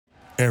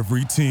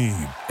Every team,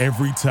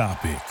 every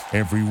topic,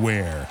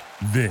 everywhere.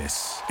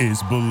 This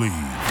is Believe.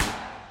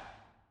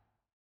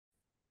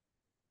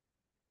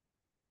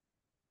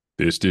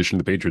 This edition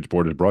of the Patriots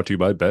Board is brought to you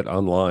by Bet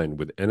Online.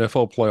 With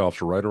NFL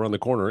playoffs right around the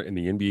corner and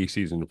the NBA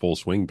season in full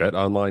swing, Bet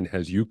Online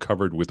has you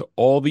covered with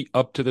all the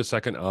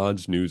up-to-the-second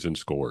odds, news, and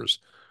scores.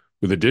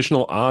 With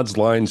additional odds,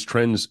 lines,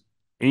 trends,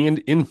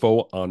 and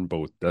info on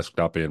both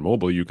desktop and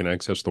mobile, you can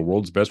access the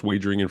world's best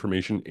wagering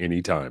information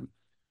anytime.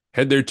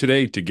 Head there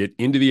today to get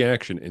into the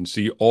action and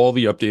see all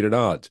the updated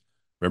odds.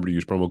 Remember to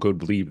use promo code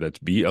BELIEVE, that's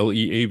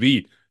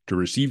BLEAV, to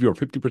receive your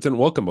 50%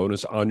 welcome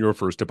bonus on your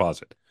first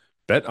deposit.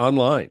 Bet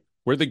Online,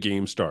 where the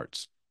game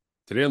starts.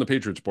 Today on the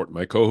Patriots Report,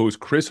 my co-host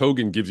Chris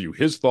Hogan gives you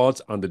his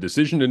thoughts on the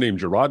decision to name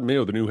Jerod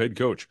Mayo the new head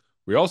coach.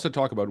 We also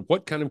talk about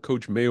what kind of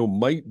coach Mayo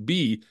might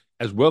be,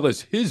 as well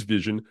as his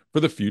vision for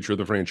the future of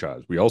the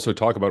franchise. We also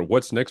talk about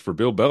what's next for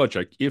Bill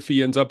Belichick if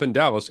he ends up in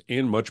Dallas,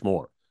 and much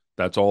more.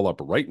 That's all up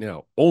right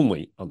now,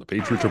 only on the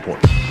Patriots Report.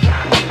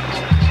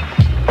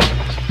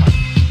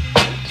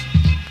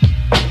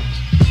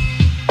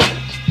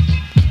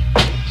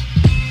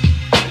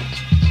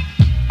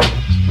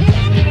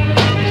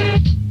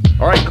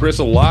 All right, Chris,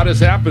 a lot has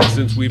happened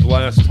since we've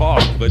last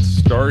talked. Let's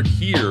start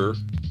here.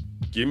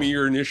 Give me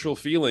your initial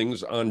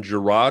feelings on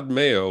Jerod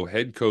Mayo,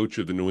 head coach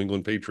of the New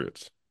England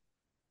Patriots.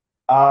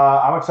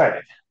 I'm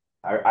excited.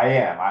 I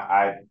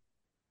am.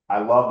 I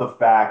love the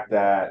fact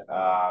that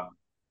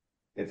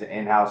it's an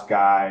in-house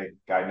guy.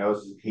 Guy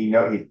knows he's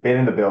been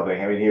in the building.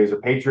 I mean, he was a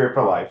Patriot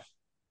for life.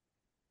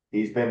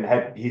 He's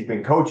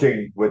been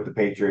coaching with the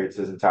Patriots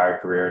his entire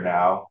career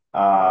now.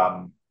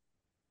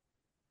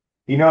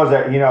 He knows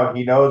that he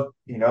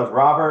knows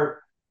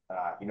Robert.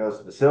 He knows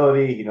the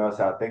facility. He knows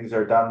how things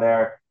are done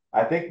there.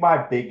 I think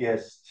my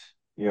biggest,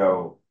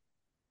 when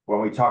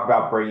we talk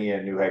about bringing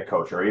in a new head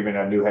coach or even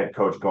a new head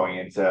coach going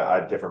into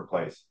a different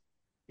place,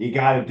 you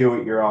got to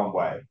do it your own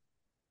way.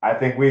 I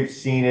think we've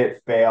seen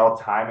it fail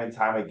time and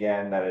time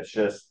again that it's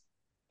just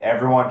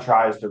everyone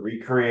tries to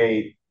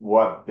recreate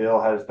what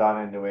Bill has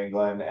done in New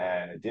England,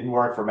 and it didn't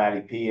work for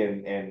Matty P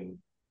in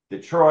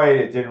Detroit.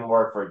 It didn't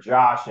work for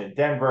Josh in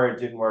Denver. It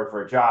didn't work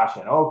for Josh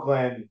in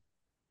Oakland.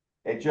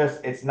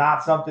 It's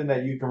not something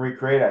that you can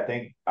recreate. I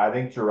think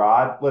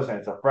Jerod, listen,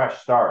 it's a fresh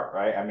start,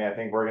 right? I mean, I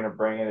think we're gonna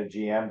bring in a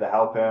GM to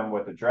help him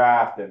with the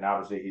draft, and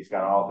obviously he's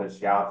got all of his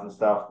scouts and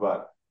stuff,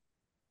 but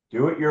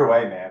do it your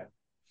way, man.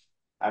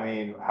 I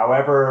mean,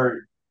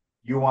 however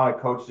you want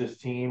to coach this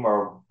team,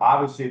 or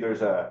obviously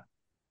there's a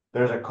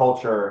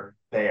culture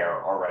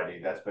there already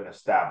that's been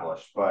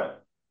established,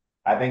 but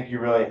I think you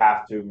really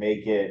have to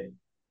make it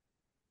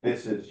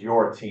this is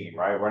your team,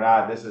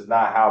 right? This is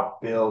not how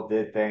Bill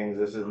did things.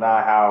 This is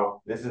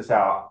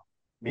how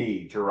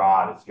me,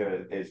 Gerard,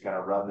 is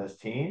gonna run this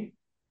team.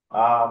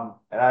 And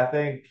I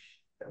think,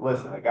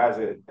 listen, the guy's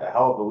a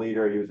hell of a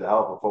leader. He was a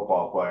hell of a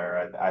football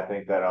player. I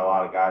think that a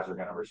lot of guys are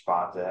gonna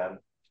respond to him.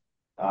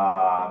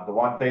 The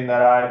one thing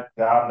that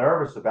I'm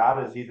nervous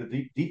about is he's a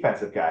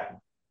defensive guy.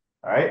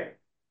 All right.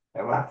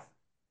 And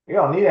we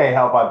don't need any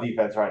help on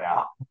defense right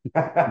now.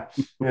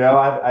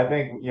 I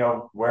think,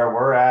 where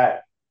we're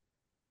at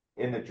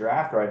in the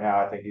draft right now,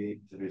 I think he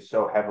needs to be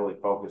so heavily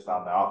focused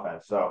on the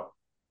offense. So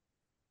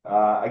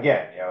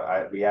again,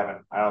 I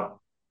don't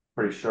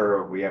pretty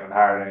sure we haven't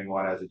hired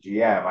anyone as a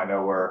GM. I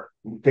know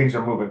things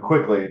are moving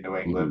quickly in New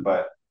England,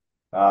 but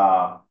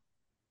I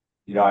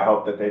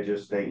hope that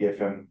they give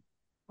him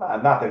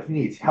not that he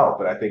needs help,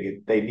 but I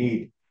think they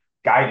need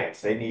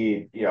guidance. They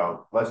need,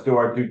 let's do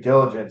our due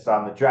diligence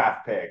on the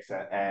draft picks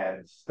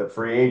and the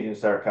free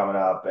agents that are coming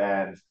up,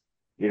 and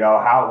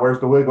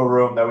where's the wiggle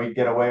room that we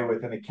get away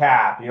with in the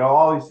cap?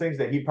 All these things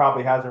that he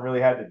probably hasn't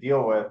really had to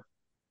deal with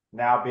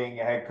now being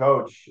a head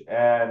coach.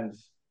 And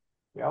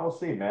we'll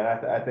see, man.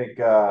 I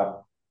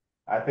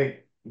think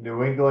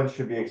New England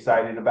should be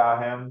excited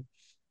about him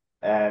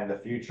and the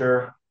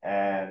future,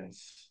 and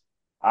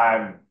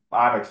I'm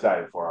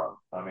excited for him.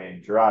 I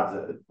mean,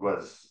 Gerard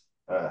was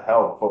a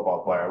hell of a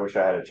football player. I wish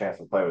I had a chance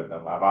to play with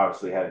him. I've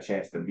obviously had a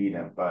chance to meet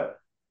him, but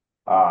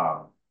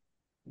it'll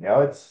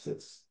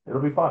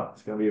be fun.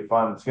 It's gonna be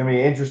fun. It's gonna be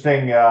an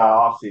interesting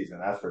off season,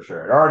 that's for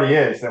sure. It already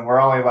is, and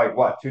we're only like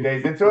what 2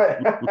 days into it.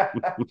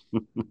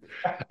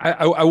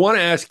 I want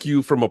to ask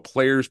you from a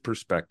player's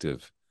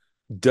perspective,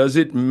 does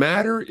it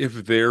matter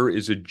if there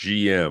is a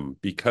GM?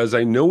 Because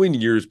I know in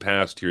years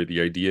past here,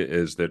 the idea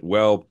is that,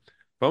 well,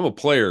 if I'm a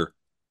player,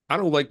 I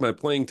don't like my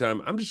playing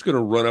time. I'm just going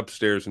to run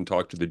upstairs and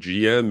talk to the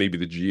GM. Maybe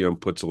the GM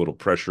puts a little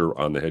pressure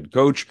on the head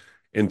coach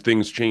and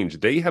things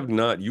change. They have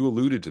not, you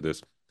alluded to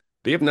this,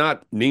 they have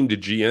not named a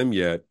GM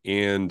yet.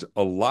 And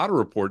a lot of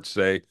reports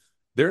say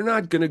they're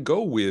not going to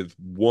go with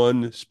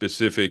one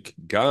specific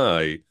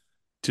guy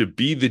to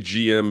be the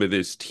GM of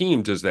this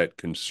team. Does that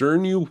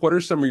concern you? What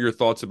are some of your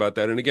thoughts about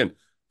that? And again,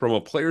 from a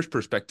player's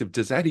perspective,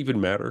 does that even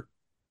matter?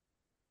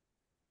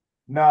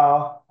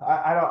 No,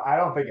 I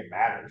don't think it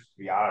matters,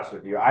 to be honest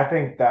with you. I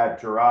think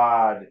that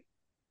Gerard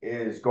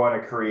is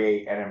going to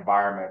create an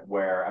environment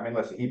where, I mean,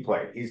 listen, he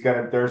played.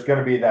 There's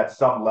gonna be that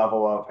some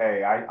level of,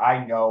 hey,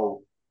 I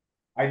know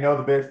I know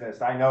the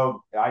business. I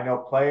know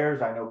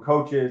players. I know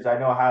coaches. I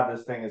know how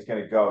this thing is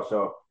going to go.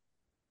 So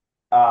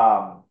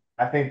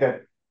I think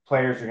that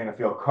players are going to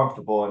feel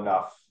comfortable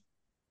enough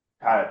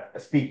kind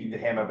of speaking to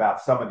him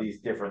about some of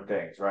these different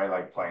things, right?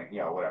 Like playing,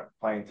 whatever,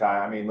 playing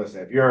time. I mean,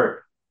 listen,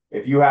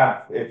 if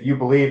you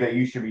believe that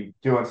you should be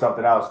doing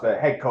something else, the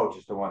head coach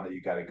is the one that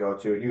you got to go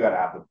to, and you got to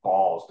have the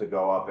balls to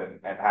go up and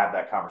have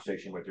that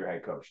conversation with your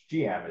head coach.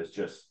 GM is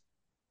just,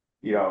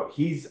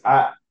 he's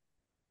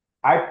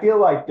I feel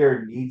like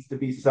there needs to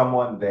be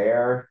someone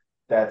there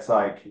that's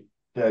like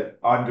the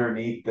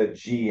underneath the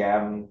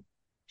GM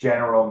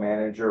general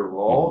manager Mhm.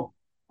 role,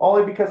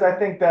 only because I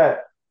think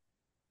that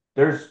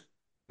there's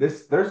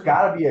there's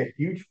got to be a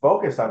huge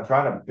focus on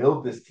trying to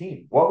build this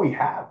team. What we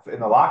have in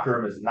the locker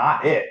room is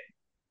not it,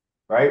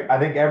 right? I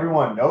think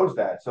everyone knows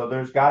that. So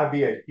there's got to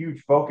be a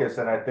huge focus,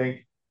 and I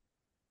think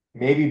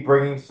maybe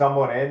bringing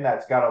someone in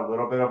that's got a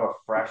little bit of a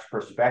fresh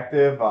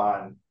perspective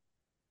on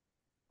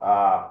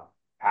uh,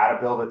 how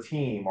to build a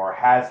team or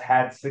has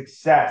had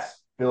success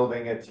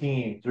building a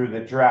team through the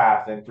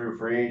draft and through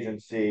free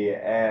agency.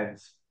 And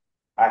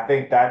I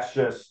think that's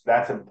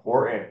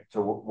important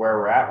to where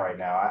we're at right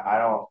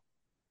now.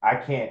 I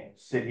can't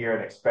sit here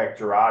and expect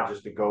Jerod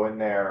just to go in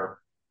there,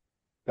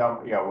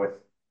 with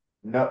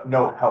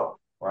no help,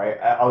 right?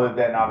 Other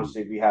than Mhm.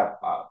 obviously we have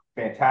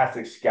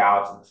fantastic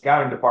scouts and the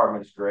scouting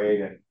department is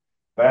great,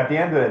 but at the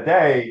end of the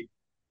day,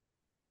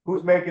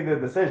 who's making the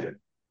decision?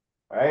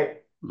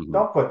 Right? Mhm.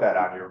 Don't put that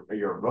on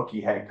your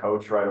rookie head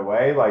coach right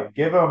away. Like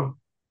give him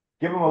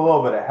a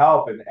little bit of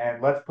help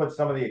and let's put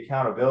some of the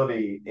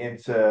accountability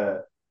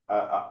into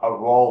a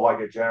role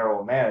like a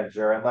general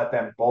manager and let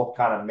them both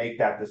kind of make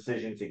that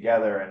decision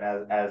together.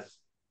 And as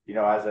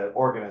an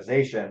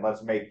organization,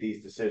 let's make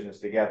these decisions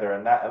together.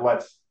 And that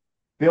let's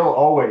Bill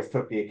always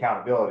took the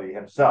accountability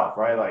himself,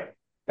 right? Like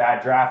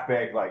that draft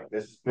pick, like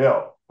this is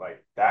Bill,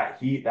 like that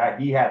he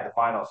had the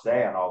final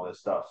say on all this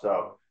stuff.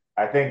 So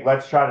I think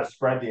let's try to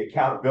spread the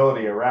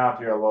accountability around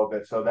here a little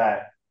bit so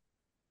that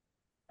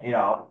I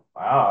don't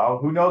know,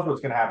 who knows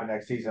what's going to happen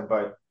next season,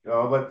 but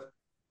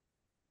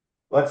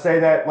let's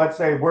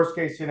say worst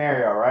case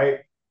scenario, right?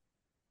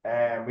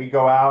 And we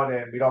go out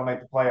and we don't make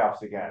the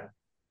playoffs again.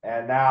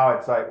 And now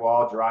it's like,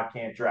 well, Jerod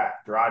can't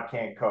draft, Jerod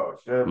can't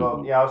coach. Well,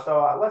 Mhm.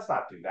 so let's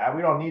not do that.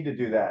 We don't need to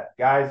do that.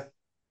 Guys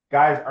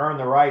earn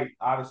the right,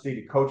 obviously,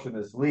 to coach in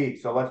this league.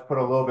 So let's put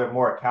a little bit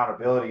more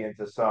accountability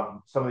into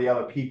some of the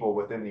other people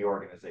within the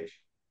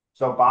organization.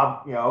 So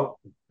Bob,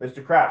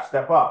 Mr. Kraft,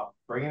 step up,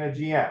 bring in a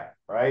GM,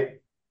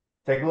 right?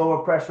 Take a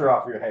little pressure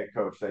off your head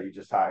coach that you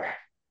just hired.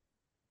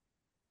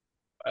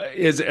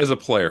 As a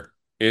player,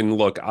 and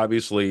look,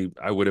 obviously,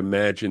 I would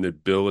imagine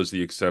that Bill is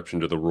the exception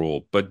to the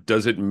rule, but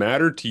does it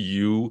matter to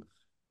you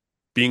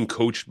being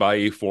coached by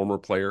a former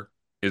player?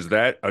 Is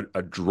that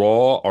a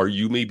draw? Are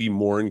you maybe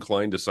more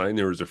inclined to sign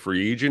there as a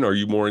free agent? Are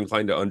you more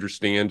inclined to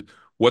understand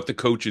what the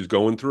coach is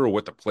going through or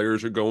what the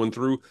players are going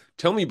through?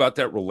 Tell me about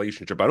that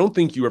relationship. I don't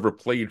think you ever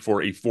played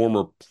for a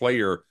former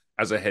player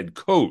as a head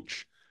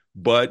coach,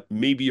 but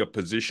maybe a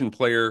position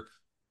player.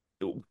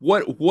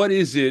 What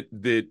is it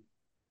that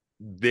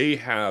they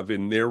have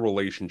in their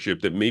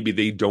relationship that maybe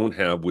they don't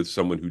have with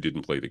someone who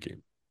didn't play the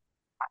game?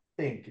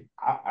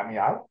 I mean,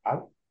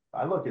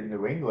 I look at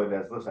New England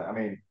as listen. I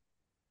mean,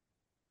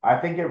 I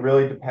think it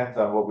really depends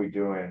on what we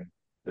do in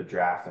the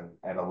draft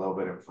and a little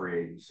bit in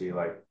free agency.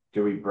 Like,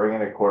 do we bring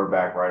in a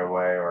quarterback right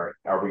away, or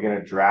are we going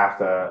to draft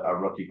a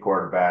rookie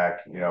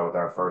quarterback, with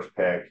our first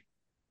pick?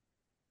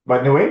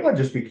 But New England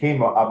just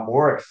became a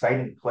more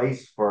exciting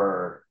place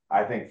for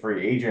I think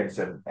free agents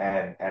and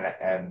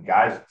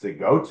guys to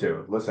go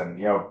to.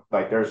 Listen,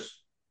 like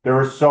there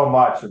was so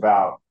much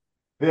about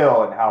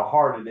Bill and how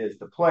hard it is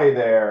to play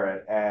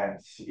there, and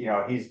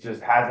he's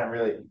just hasn't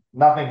really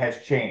nothing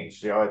has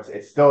changed.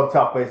 It's still a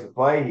tough place to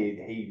play.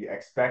 He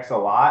expects a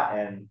lot,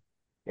 and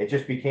it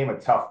just became a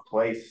tough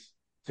place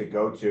to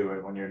go to,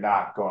 and when you're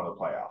not going to the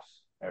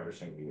playoffs every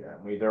single year.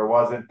 I mean, there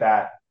wasn't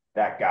that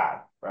guy,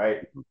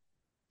 right?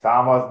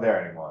 Tom wasn't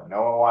there anymore.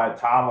 No one wanted.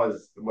 Tom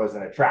was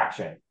an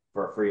attraction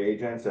for free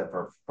agents and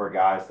for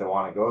guys that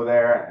want to go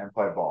there and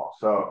play ball.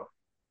 So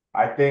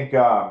I think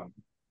Jerod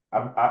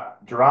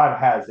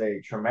has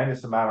a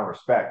tremendous amount of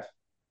respect,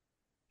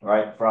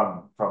 right,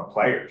 from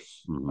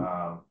players,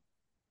 Mhm.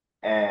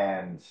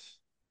 and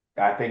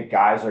I think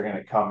guys are going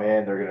to come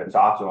in. They're going to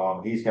talk to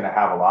him. He's going to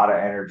have a lot of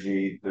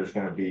energy. They're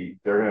going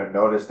to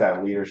notice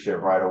that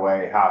leadership right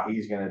away, how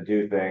he's going to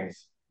do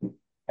things.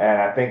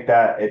 And I think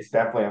that it's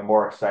definitely a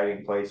more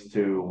exciting place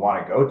to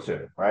want to go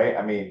to, right?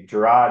 I mean,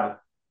 Jerod,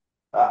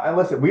 and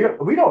listen, we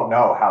don't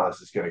know how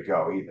this is going to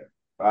go either.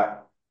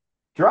 But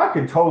Jerod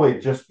can totally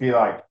just be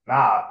like,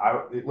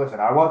 nah, listen,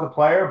 I was a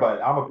player,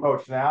 but I'm a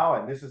coach now,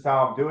 and this is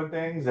how I'm doing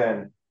things,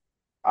 and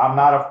I'm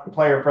not a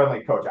player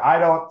friendly coach. I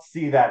don't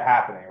see that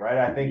happening, right?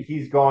 I think Mhm.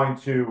 he's going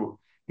to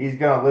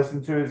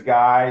listen to his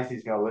guys,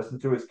 he's going to listen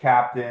to his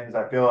captains.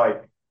 I feel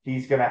like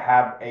he's going to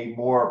have a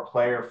more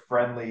player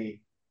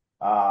friendly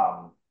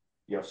um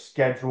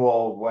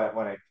schedule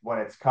when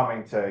it's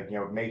coming to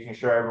making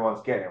sure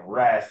everyone's getting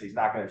rest. He's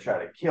not going to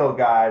try to kill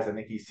guys. I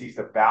think he sees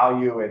the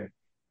value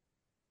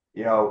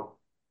you know,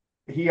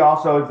 he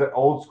also is an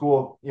old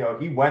school,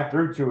 he went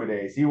through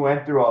two-a-days. He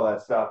went through all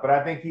that stuff. But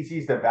I think he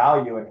sees the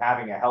value in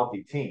having a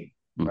healthy team,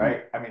 Hmm.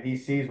 right? I mean, he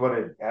sees what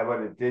it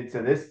did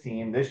to this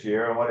team this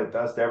year and what it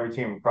does to every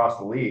team across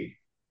the league,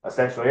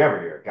 essentially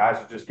every year. Guys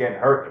are just getting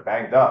hurt and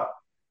banged up.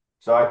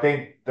 So I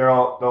think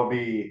there'll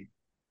be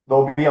a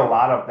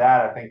lot of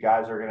that. I think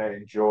guys are going to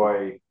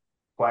enjoy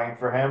playing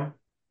for him.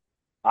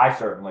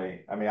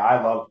 I mean,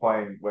 I love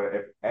playing with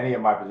if any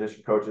of my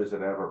position coaches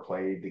had ever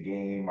played the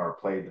game or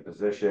played the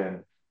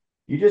position,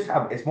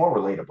 it's more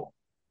relatable.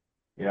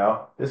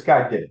 This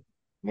guy did it.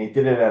 And he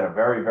did it at a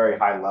very, very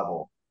high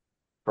level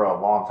for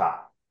a long time.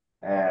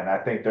 And I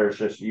think there's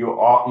just you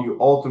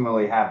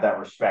ultimately have that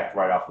respect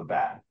right off the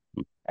bat.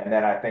 And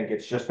then I think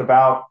it's just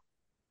about,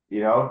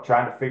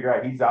 trying to figure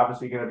out he's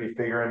obviously going to be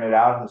figuring it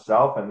out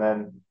himself. And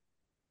then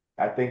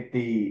I think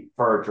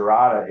for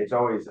Gerada, it's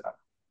always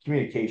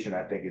communication.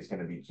 I think is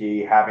going to be key.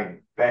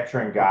 Having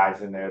veteran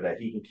guys in there that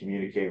he can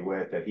communicate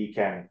with, that he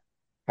can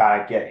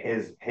kind of get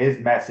his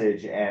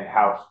message and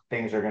how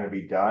things are going to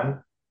be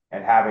done,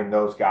 and having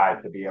those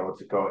guys to be able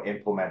to go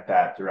implement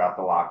that throughout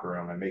the locker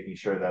room and making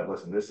sure that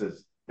listen, this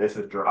is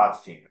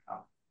Gerard's team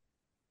now.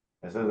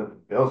 This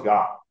isn't Bill's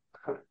gone.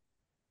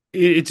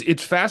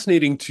 It's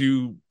fascinating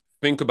to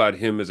think about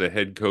him as a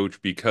head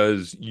coach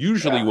because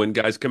usually Yeah, when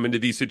guys come into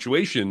these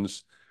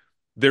situations,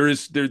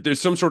 there's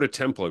some sort of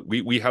template.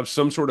 We have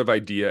some sort of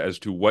idea as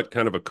to what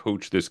kind of a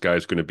coach this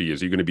guy's going to be.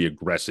 Is he going to be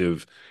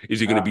aggressive? Is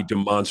he going to be yeah.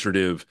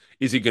 demonstrative?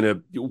 Is he going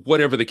to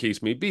whatever the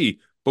case may be?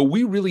 But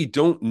we really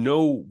don't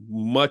know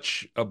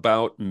much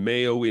about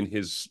Mayo in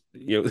his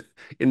in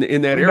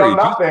that We know area.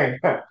 nothing.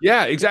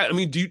 Yeah, exactly. I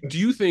mean, do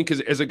you think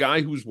as a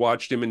guy who's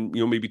watched him and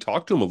maybe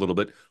talked to him a little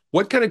bit,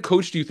 what kind of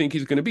coach do you think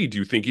he's going to be? Do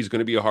you think he's going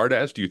to be a hard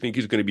ass? Do you think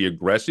he's going to be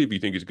aggressive? Do you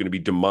think he's going to be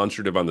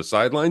demonstrative on the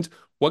sidelines?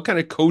 What kind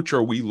of coach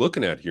are we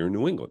looking at here in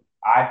New England?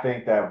 I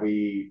think that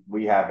we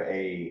have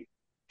a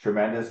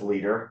tremendous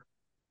leader.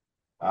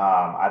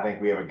 I think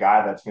we have a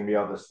guy that's going to be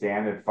able to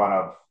stand in front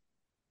of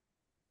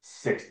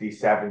 60,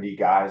 70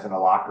 guys in a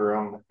locker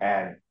room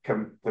and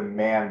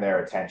demand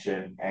their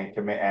attention and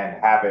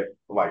have it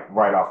like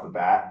right off the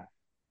bat.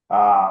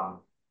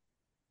 Um,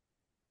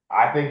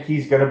 I think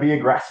he's going to be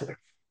aggressive.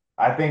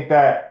 I think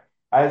that,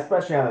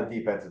 especially on the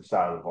defensive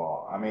side of the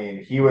ball. I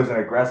mean, he was an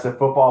aggressive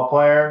football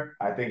player.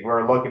 I think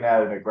we're looking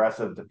at an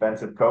aggressive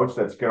defensive coach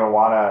that's going to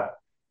want to,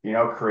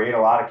 create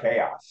a lot of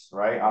chaos,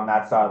 right, on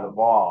that side of the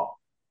ball.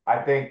 I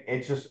think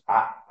it's just,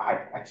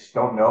 I just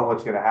don't know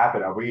what's going to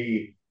happen.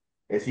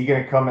 Is he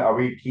going to come? Are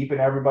we keeping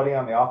everybody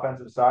on the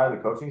offensive side of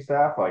the coaching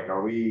staff? Like,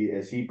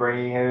 is he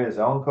bringing in his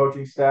own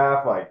coaching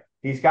staff? Like,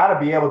 he's got to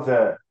be able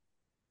to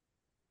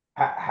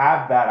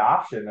have that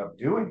option of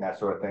doing that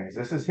sort of things.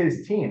 This is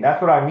his team.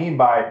 That's what I mean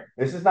by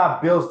this is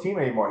not Bill's team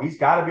anymore. He's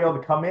got to be able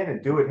to come in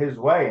and do it his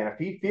way. And if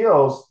he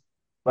feels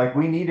like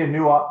we need a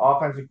new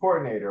offensive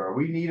coordinator or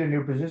we need a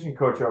new position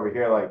coach over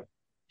here, like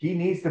he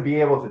needs to be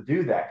able to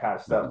do that kind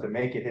of stuff to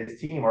make it his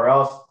team, or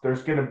else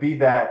there's going to be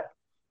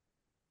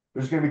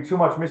too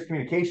much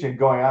miscommunication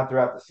going on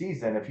throughout the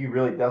season if he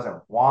really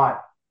doesn't want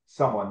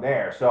someone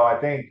there. So I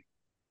think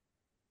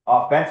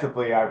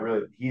offensively,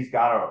 he's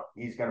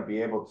going to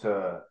be able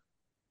to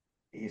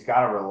he's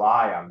got to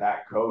rely on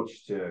that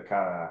coach to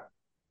kind of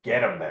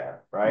get him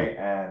there, right?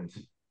 And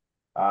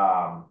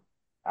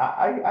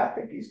I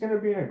think he's going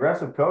to be an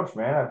aggressive coach,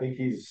 man. I think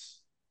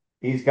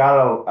he's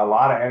got a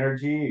lot of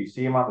energy. You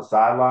see him on the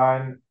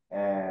sideline,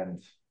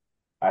 and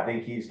I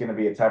think he's going to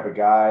be a type of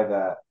guy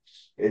that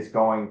is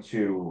going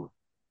to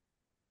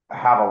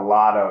have a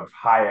lot of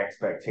high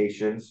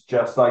expectations,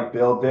 just like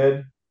Bill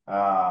did.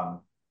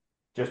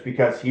 Just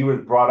because he was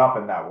brought up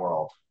in that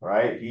world,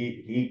 right?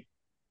 He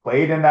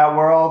played in that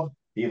world,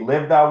 he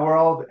lived that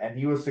world, and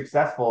he was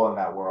successful in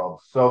that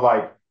world. So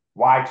like,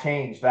 why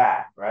change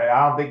that, right?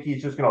 I don't think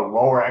he's just going to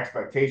lower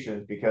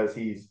expectations because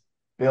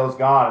Bill's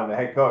gone and the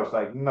head coach.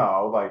 Like,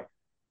 no, like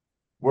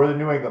we're the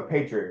New England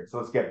Patriots.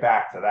 Let's get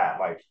back to that.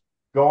 Like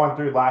going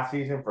through last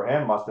season for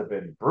him must have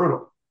been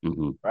brutal,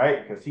 Mm-hmm.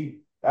 right? Because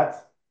that's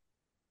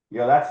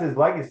his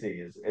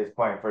legacy is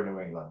playing for New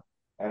England.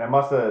 And that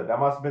must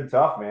have been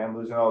tough, man,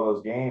 losing all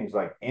those games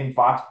like in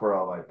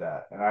Foxborough like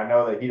that. And I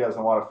know that he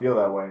doesn't want to feel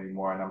that way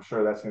anymore. And I'm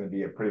sure that's going to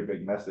be a pretty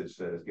big message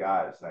to his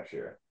guys next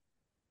year.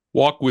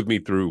 Walk with me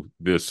through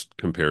this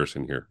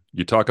comparison here.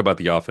 You talk about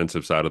the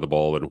offensive side of the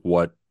ball and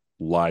what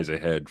lies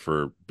ahead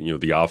for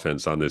the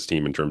offense on this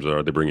team in terms of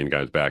are they bringing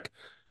guys back.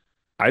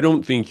 I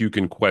don't think you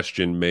can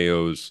question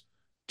Mayo's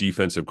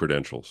defensive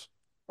credentials.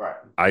 Right.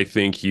 I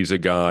think he's a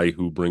guy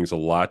who brings a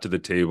lot to the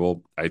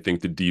table. I think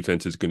the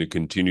defense is going to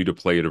continue to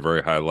play at a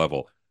very high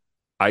level.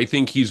 I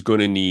think he's going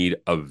to need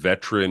a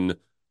veteran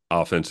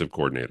offensive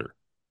coordinator.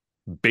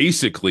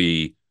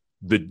 Basically,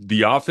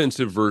 the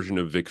offensive version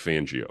of Vic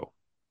Fangio.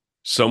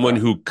 Someone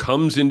Right. who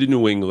comes into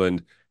New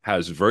England,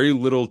 has very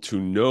little to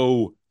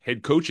no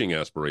head coaching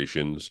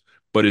aspirations,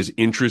 but is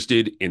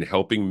interested in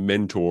helping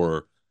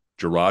mentor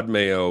Jerod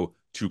Mayo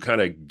to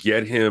kind of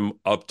get him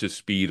up to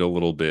speed a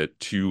little bit,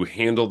 to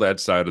handle that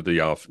side of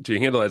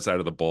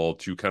the ball,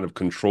 to kind of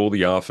control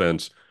the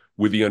offense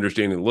with the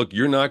understanding, look,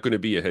 you're not going to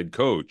be a head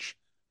coach,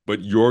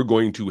 but you're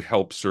going to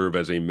help serve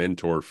as a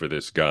mentor for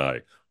this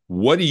guy.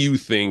 What do you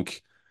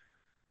think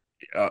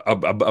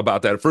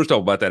about that? First of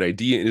all, about that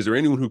idea, and is there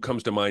anyone who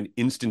comes to mind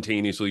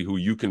instantaneously who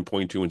you can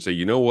point to and say,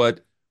 you know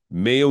what,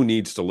 Mayo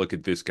needs to look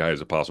at this guy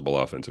as a possible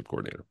offensive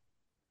coordinator?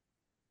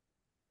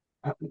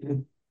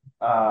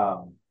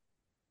 Um,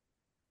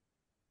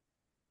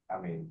 I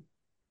mean,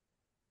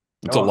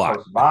 It's no a one lot.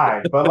 comes to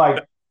mind,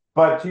 but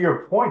but to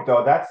your point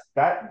though, that's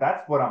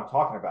what I'm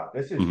talking about.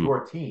 This is Mhm.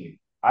 your team.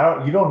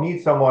 You don't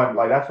need someone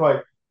like that's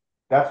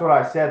what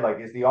I said. Like,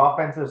 is the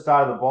offensive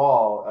side of the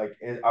ball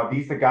are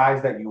these the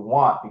guys that you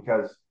want?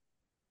 Because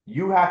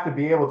you have to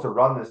be able to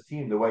run this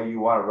team the way you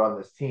want to run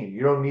this team.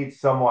 You don't need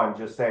someone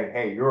just saying,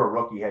 "Hey, you're a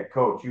rookie head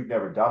coach. You've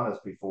never done this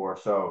before,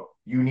 so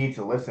you need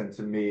to listen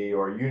to me,"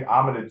 or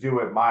I'm going to do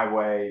it my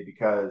way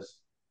because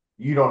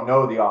you don't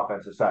know the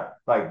offensive side.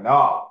 Like,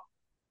 no,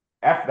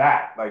 F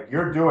that. Like,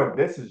 you're doing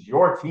this is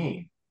your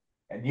team.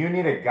 And you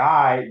need a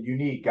guy, you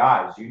need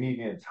guys, you need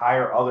the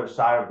entire other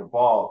side of the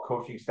ball,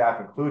 coaching staff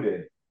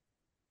included,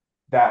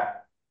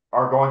 that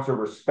are going to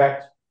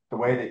respect the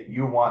way that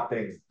you want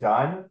things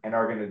done and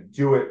are going to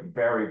do it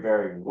very,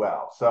 very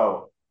well.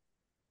 So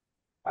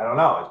I don't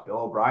know. Is Bill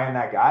O'Brien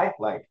that guy?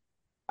 Like,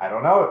 I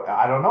don't know.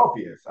 I don't know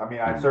if he is. I mean,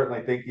 I Mhm.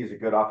 certainly think he's a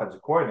good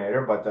offensive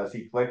coordinator, but does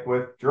he click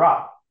with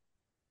Jerod?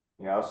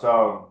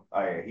 So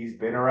he's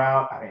been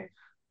around. I mean,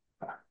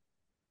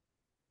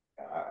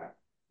 uh,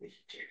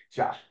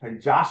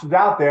 Josh is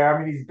out there.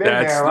 I mean, he's been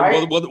That's there, the, right? I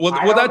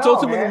don't that's know,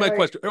 ultimately man. my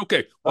question.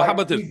 Okay, well, how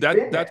about this? He's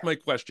been That's there. my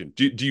question.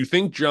 Do you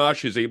think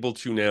Josh is able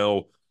to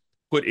now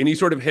put any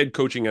sort of head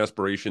coaching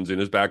aspirations in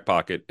his back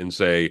pocket and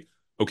say,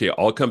 okay,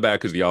 I'll come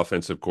back as the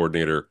offensive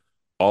coordinator.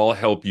 I'll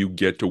help you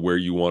get to where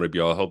you want to be.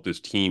 I'll help this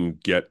team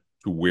get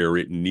to where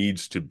it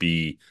needs to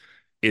be,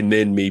 and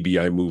then maybe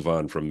I move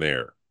on from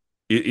there.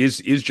 Is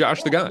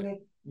Josh the Yeah, I guy?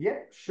 mean, yeah,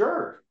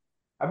 sure.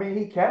 I mean,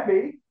 he can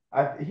be.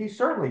 He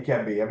certainly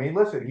can be. I mean,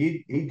 listen,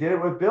 he did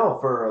it with Bill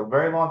for a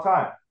very long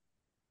time.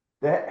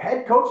 The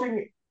head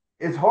coaching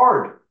is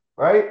hard,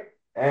 right?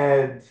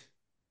 And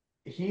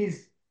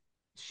he's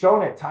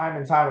shown it time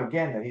and time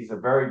again that he's a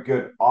very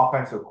good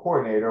offensive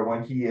coordinator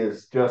when he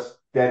is just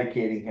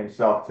dedicating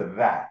himself to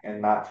that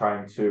and not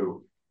trying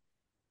to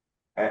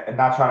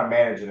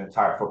manage an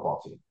entire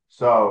football team.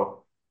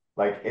 So,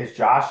 like, is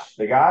Josh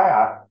the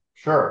guy?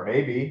 Sure,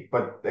 maybe,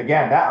 but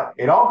again, that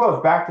it all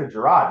goes back to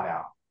Jerod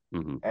now,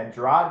 Hmm. and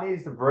Jerod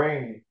needs to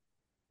bring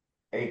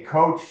a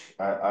coach,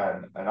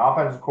 an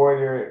offensive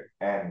coordinator,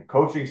 and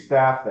coaching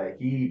staff that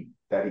he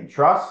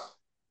trusts,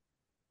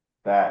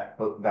 that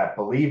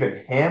believe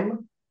in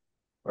him.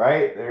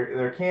 Right?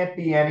 There can't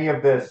be any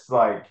of this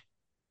like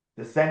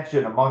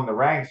dissension among the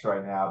ranks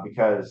right now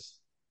because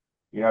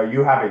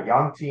you have a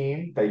young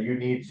team that you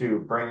need to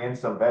bring in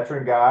some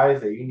veteran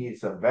guys, that you need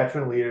some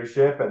veteran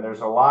leadership, and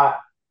there's a lot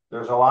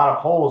of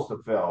holes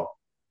to fill.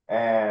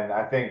 And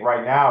I think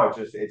right now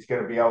it's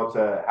going to be able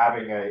to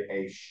having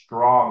a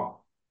strong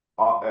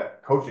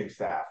coaching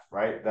staff,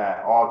 right?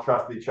 That all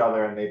trust each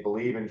other and they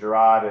believe in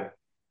Jerod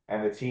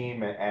and the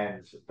team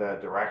and the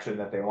direction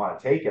that they want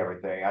to take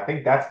everything. I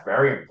think that's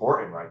very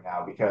important right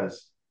now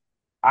because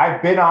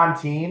I've been on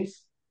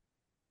teams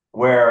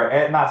where,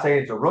 and I'm not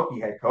saying it's a rookie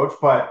head coach,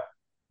 but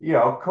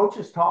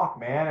coaches talk,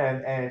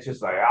 man, and it's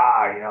just like,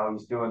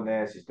 he's doing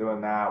this, he's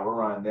doing that, we're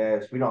running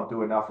this, we don't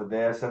do enough of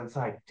this, and it's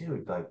like,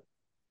 dude, like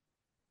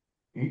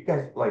you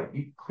guys, like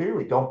you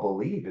clearly don't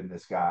believe in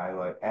this guy,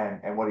 like,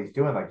 and what he's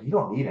doing, like you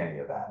don't need any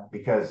of that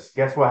because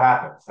guess what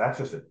happens? That's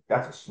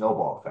a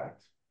snowball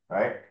effect,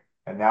 right?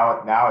 And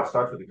now it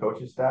starts with the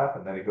coaching staff,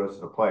 and then it goes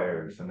to the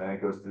players, and then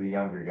it goes to the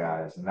younger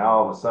guys, and now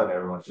all of a sudden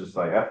everyone's just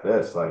like, F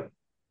this, like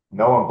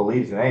no one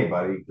believes in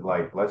anybody.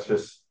 Like, let's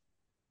just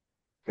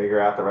figure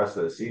out the rest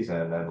of the season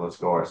and then let's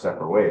go our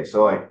separate ways.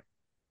 So like,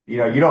 you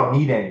don't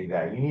need any of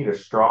that. You need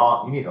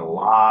a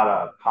lot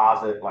of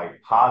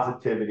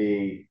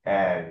positivity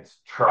and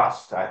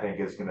trust, I think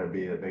is going to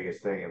be the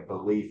biggest thing and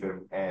belief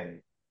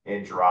in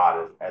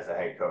Jerod as a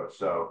head coach.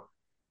 So,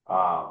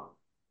 um,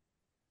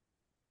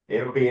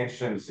 it'll be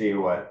interesting to see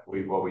what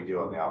we do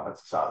on the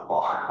offensive side of the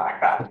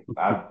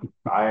ball.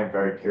 I am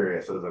very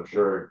curious, as I'm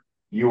sure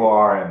you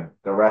are, and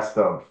the rest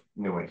of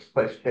New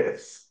England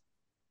is.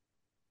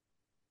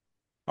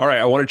 All right,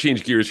 I want to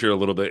change gears here a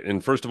little bit.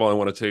 And first of all, I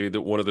want to tell you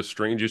that one of the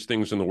strangest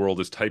things in the world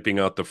is typing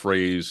out the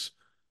phrase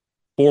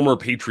former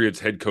Patriots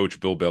head coach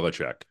Bill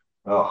Belichick,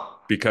 Oh,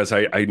 because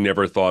I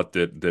never thought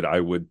that I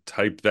would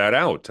type that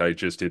out.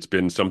 It's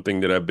been something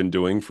that I've been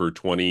doing for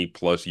 20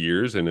 plus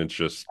years, and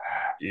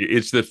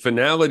it's the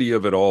finality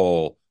of it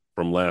all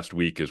from last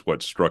week is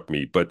what struck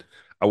me. But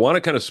I want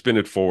to kind of spin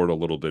it forward a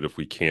little bit if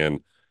we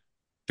can.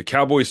 The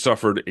Cowboys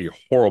suffered a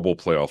horrible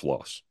playoff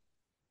loss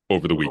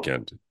over the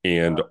weekend,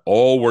 and yeah.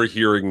 all we're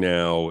hearing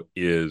now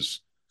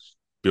is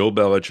Bill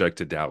Belichick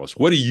to Dallas.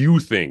 What do you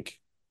think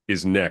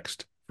is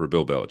next for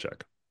Bill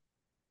Belichick?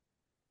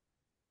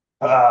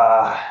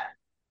 Uh,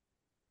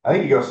 I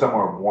think you go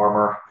somewhere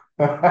warmer.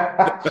 you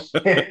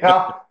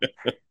know,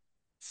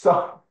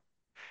 so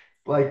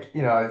like,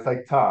 it's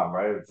like Tom,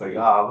 right? It's like,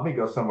 let me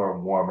go somewhere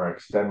warmer,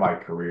 extend my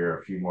career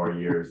a few more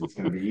years. It's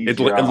going to be Look,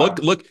 easier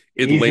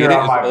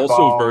on my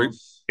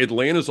bones.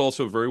 Atlanta's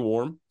also very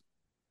warm.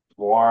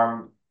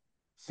 Warm,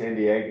 San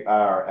Diego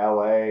or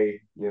LA,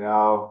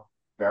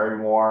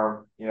 very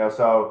warm,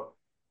 so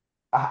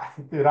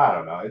dude, I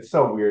don't know. It's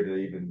so weird to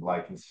even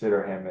like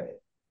consider him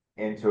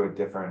into a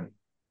different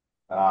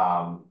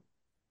like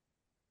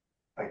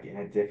in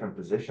a different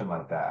position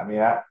like that. I mean,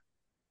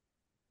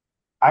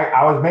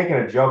 I was making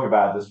a joke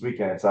about it this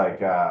weekend. It's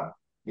like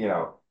you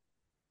know,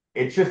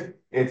 it's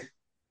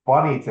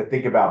funny to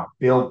think about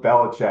Bill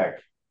Belichick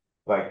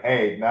like,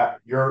 hey, not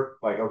you're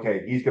like,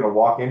 okay, he's gonna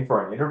walk in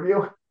for an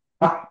interview.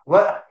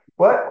 What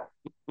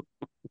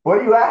what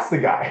do you ask the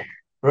guy?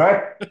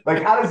 Right?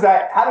 Like how does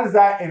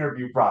that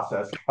interview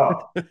process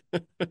go?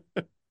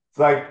 It's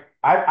like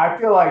I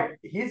feel like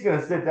he's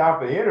gonna sit down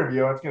for the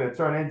interview and it's gonna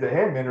turn into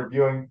him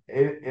interviewing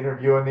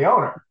the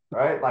owner,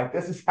 right? Like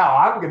this is how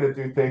I'm gonna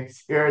do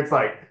things here. It's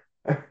like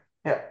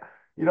yeah.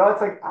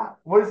 It's like,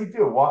 what does he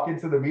do? Walk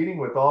into the meeting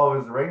with all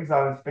of his rings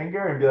on his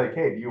finger and be like,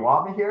 "Hey, do you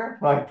want me here?"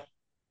 Like,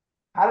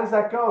 how does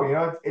that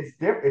go? It's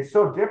different. It's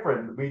so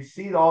different. We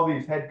see all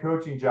these head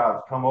coaching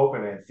jobs come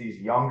open, and it's these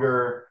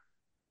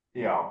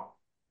you know,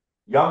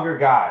 younger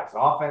guys,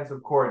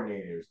 offensive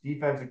coordinators,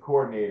 defensive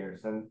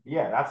coordinators, and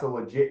yeah, that's a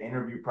legit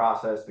interview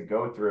process to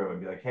go through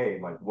and be like, hey,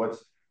 like,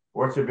 what's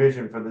your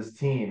vision for this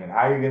team, and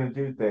how are you going to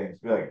do things?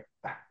 Be like,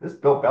 this is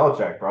Bill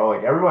Belichick, bro.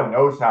 Like everyone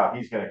knows how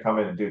he's going to come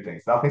in and do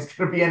things. Nothing's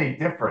going to be any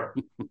different.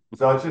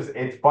 So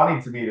it's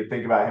funny to me to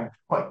think about him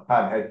like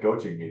on head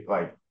coaching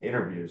like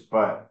interviews,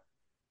 but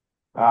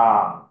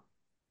um,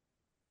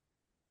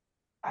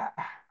 I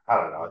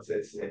don't know.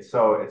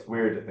 It's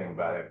weird to think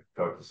about it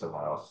go to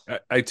someone else.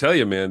 I tell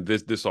you, man,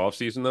 this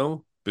offseason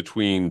though,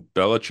 between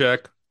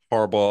Belichick,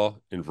 Harbaugh,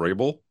 and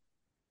Vrabel,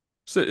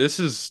 so this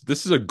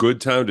is a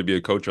good time to be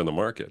a coach on the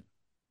market.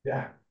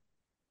 Yeah,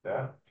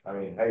 yeah. I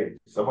mean, hey,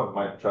 someone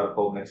might try to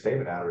pull Nick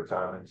Saban out of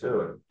retirement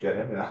too and get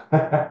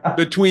him.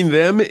 Between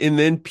them and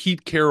then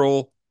Pete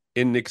Carroll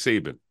and Nick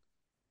Saban.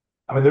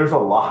 I mean, there's a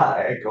lot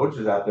of head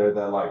coaches out there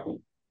that like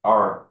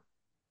are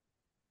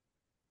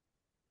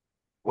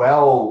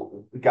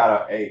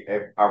got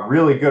a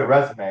really good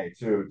resume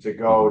to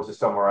go Mhm. to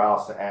somewhere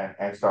else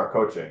and start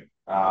coaching.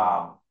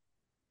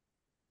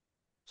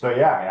 So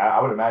yeah, I mean,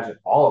 I would imagine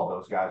all of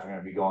those guys are going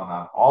to be going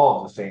on all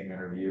of the same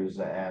interviews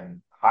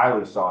and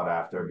highly sought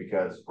after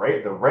because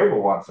the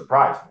Rabel one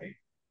surprised me.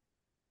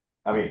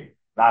 I mean,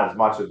 not as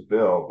much as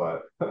Bill,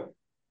 but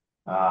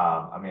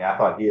I mean, I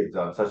thought he had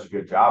done such a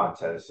good job in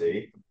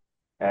Tennessee,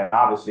 and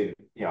obviously,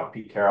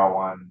 Pete Carroll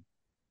won.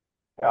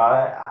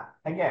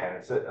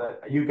 Again,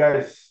 you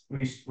guys,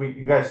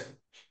 you guys,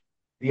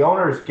 the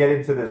owners get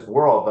into this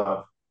world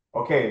of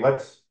okay,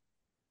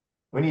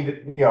 we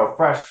need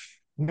fresh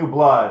new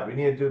blood. We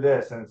need to do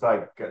this, and it's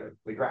like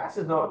the grass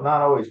is not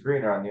always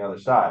greener on the other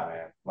side,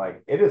 man.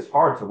 Like it is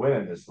hard to win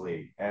in this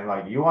league, and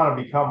like you want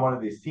to become one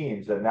of these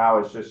teams that now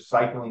is just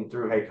cycling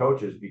through head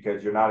coaches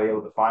because you're not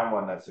able to find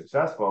one that's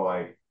successful.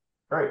 Like,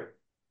 great.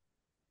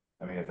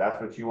 I mean, if that's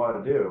what you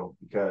want to do,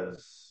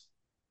 because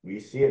we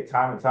see it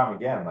time and time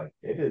again, like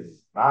it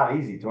is not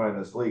easy to win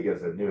this league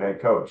as a new head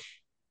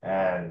coach,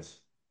 and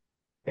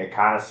it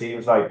kind of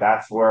seems like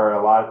that's where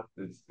a lot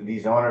of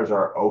these owners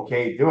are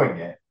okay doing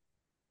it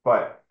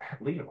but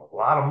leaving a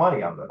lot of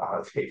money on the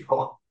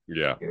table.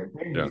 Yeah. You're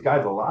paying Yeah. these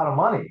guys a lot of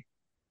money,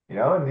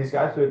 and these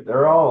guys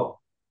they're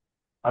all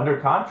under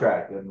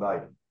contract and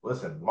like,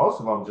 listen, most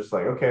of them just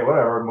like, okay,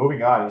 whatever,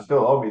 moving on. You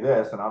still owe me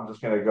this, and I'm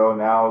just gonna go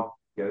now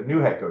get a new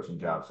head coaching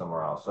job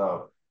somewhere else.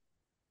 So,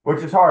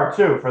 which is hard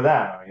too for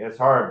them. I mean, it's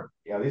hard.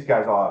 These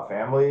guys all have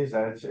families,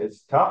 and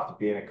it's tough to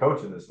be in a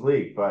coach in this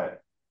league.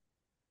 But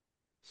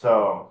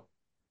so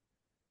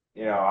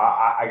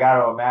I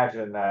got to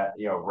imagine that,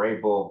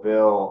 Rabel,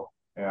 Bill,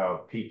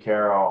 Pete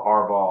Carroll,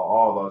 Harbaugh,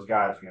 all those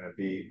guys are going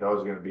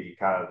to be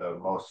kind of the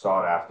most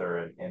sought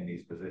after in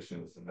these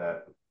positions, and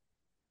that,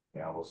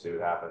 we'll see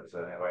what happens.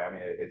 Anyway, I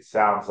mean, it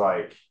sounds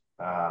like,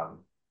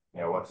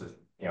 what's his,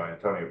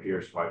 Antonio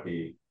Pierce might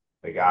be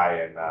the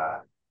guy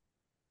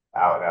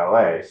out in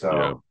LA. Yeah.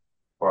 So,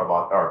 or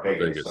Or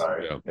Vegas, Vegas.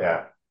 sorry. Yeah.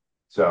 Yeah.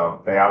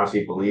 So they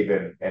obviously believe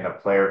in a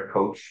player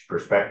coach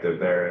perspective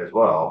there as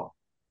well.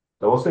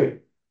 So we'll see.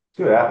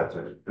 See what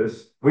happens.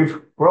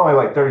 We're only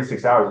like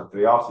 36 hours into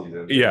the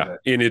offseason, Yeah.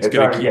 and And it's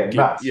already getting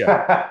nuts.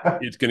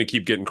 it's gonna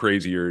keep getting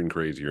crazier and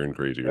crazier and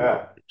crazier and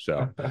crazier. Yeah.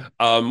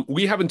 So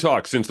we haven't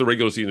talked since the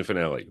regular season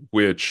finale,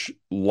 which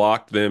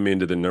locked them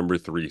into the number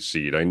 3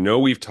 seed. I know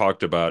we've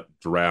talked about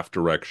draft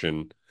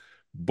direction,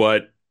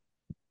 but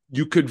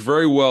you could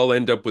very well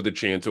end up with a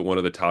chance at one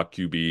of the top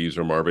QBs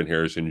or Marvin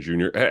Harrison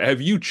Jr. Have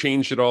you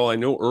changed at all? I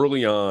know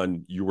early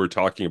on you were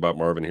talking about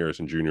Marvin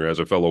Harrison Jr. as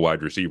a fellow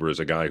wide receiver, as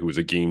a guy who was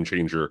a game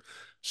changer,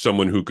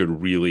 someone who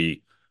could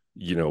really,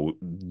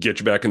 get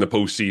you back in the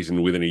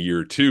postseason within a year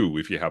or two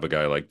if you have a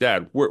guy like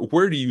that.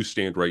 Where do you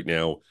stand right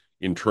now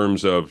in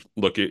terms of,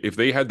 look, if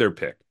they had their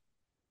pick,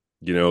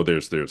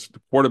 there's the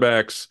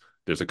quarterbacks,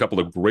 there's a couple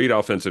of great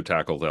offensive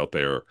tackles out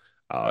there,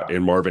 Yeah.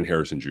 and Marvin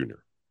Harrison Jr.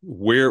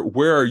 Where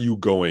are you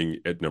going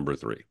at number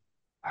three?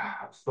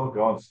 I'm still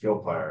going skill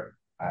player.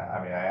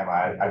 I mean, I am.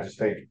 I just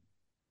think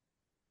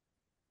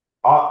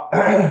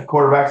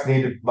quarterbacks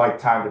need like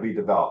time to be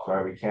developed,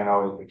 right? We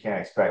can't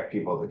expect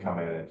people to come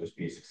in and just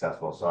be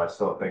successful. So I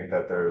still think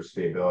that there's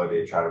the ability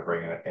to try to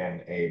bring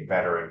in a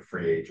veteran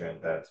free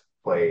agent that's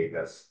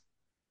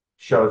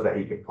shows that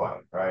he can play,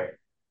 right?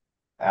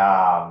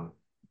 Um,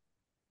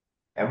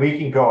 and we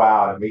can go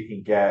out and we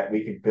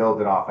can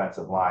build an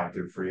offensive line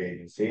through free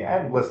agency.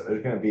 And listen,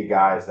 there's going to be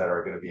guys that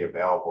are going to be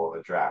available in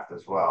the draft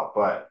as well.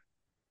 But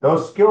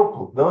those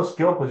skill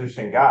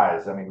position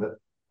guys, I mean,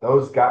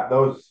 those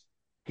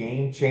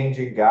game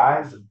changing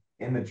guys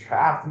in the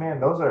draft,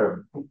 man, they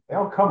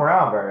don't come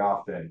around very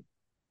often.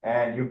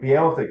 And you'll be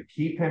able to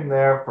keep him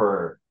there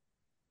for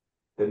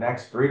the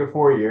next 3 to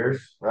 4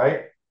 years,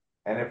 right?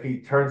 And if he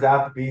turns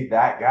out to be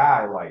that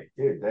guy, like,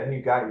 dude, then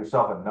you got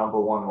yourself a number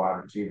one wide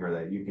receiver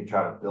that you can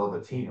try to build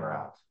a team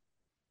around.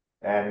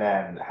 And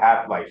then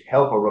have like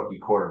help a rookie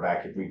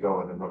quarterback if we go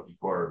with a rookie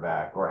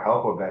quarterback or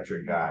help a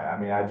veteran guy. I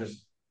mean,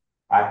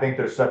 I think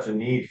there's such a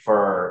need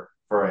for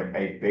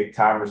a big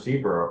time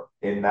receiver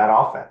in that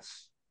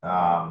offense.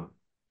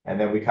 And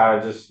then we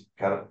kind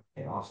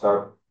of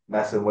start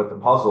messing with the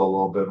puzzle a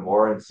little bit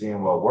more and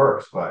seeing what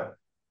works. But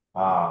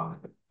I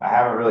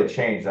haven't really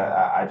changed.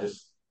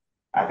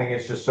 I think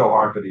it's just so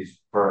hard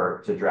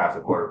for to draft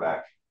a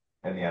quarterback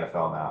in the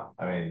NFL now.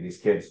 I mean, these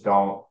kids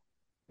don't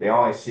they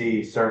only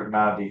see certain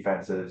amount of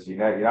defenses.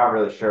 You're not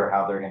really sure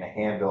how they're going to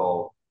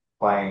handle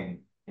playing,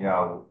 in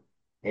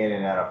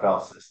an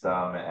NFL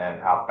system and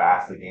how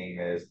fast the game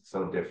is. It's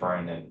so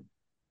different, and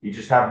you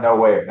just have no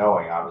way of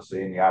knowing,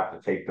 obviously, and you have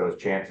to take those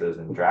chances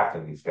in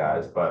drafting these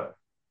guys. But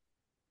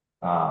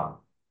um,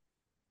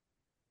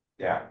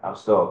 yeah, I'm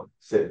still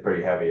sitting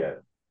pretty heavy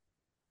at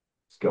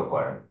skill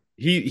player.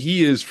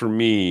 He is for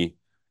me,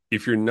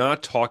 if you're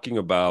not talking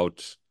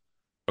about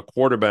a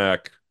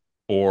quarterback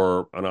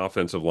or an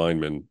offensive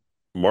lineman,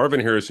 Marvin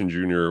Harrison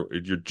Jr.,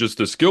 you're just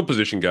the skill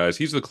position guys,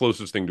 he's the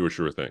closest thing to a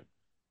sure thing,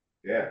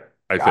 Yeah,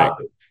 I think.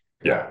 got it.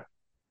 Yeah.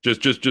 Yeah,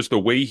 Just the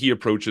way he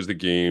approaches the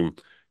game,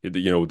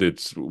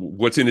 that's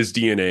what's in his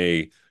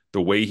DNA,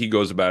 the way he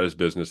goes about his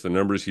business, the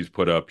numbers he's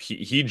put up.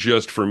 He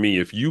just for me,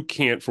 if you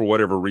can't for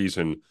whatever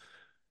reason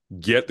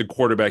get the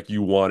quarterback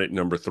you want at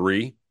number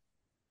three,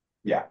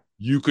 yeah,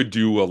 you could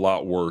do a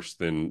lot worse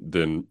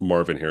than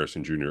Marvin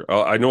Harrison Jr.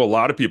 I know a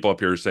lot of people up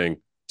here are saying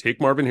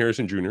take Marvin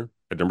Harrison Jr.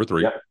 at number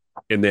three, yep,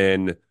 and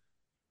then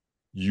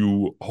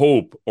you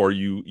hope or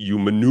you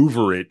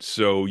maneuver it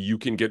so you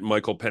can get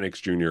Michael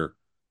Penix Jr.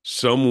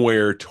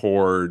 somewhere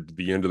toward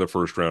the end of the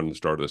first round and the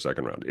start of the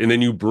second round. And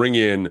then you bring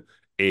in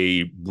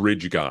a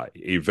bridge guy,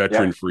 a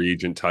veteran yep, free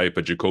agent type,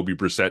 a Jacoby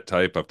Brissett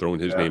type. I've thrown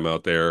his yeah, name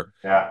out there.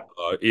 yeah,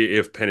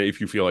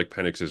 If you feel like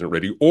Penix isn't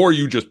ready, or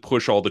you just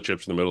push all the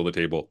chips in the middle of the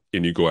table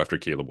and you go after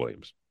Caleb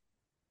Williams.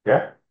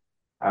 yeah.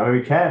 I mean,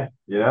 we can,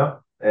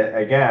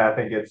 Again, I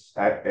think it's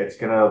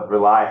going to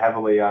rely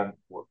heavily on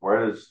what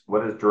does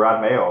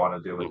Jerod Mayo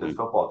want to do with this Mhm.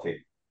 football team,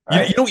 You,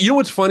 right? you know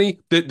what's funny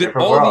that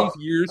Different all world.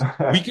 these years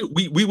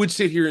we would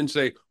sit here and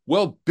say,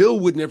 well, Bill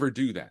would never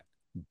do that.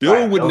 Bill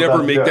Right. would Bill never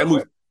doesn't do make that it.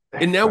 move.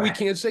 And now we Right.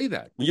 can't say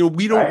that.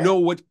 We don't Right. know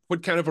what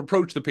kind of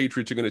approach the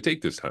Patriots are going to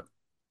take this time.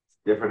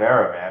 Different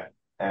era, man.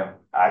 And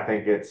I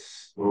think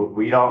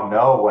we don't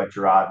know what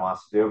Gerard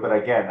wants to do. But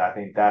again, I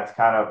think that's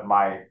kind of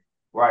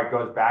where it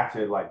goes back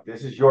to like,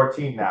 this is your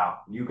team now.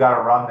 You got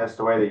to run this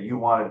the way that you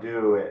want to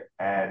do it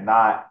and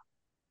not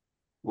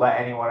let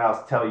anyone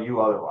else tell you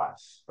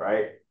otherwise.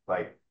 Right.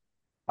 Like,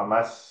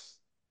 unless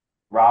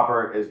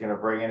Robert is going to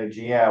bring in a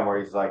GM where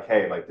he's like,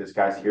 hey, like this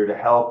guy's here to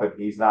help, and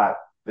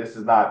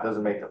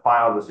doesn't make the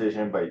final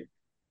decision, but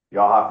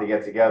y'all have to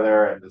get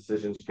together, and the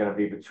decision's going to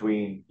be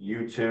between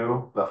you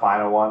two, the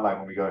final one, like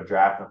when we go to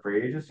draft and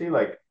free agency.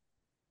 Like,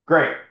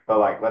 great, but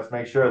like, let's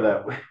make sure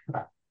that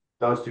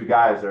those two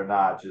guys are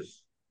not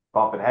just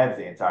bumping heads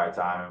the entire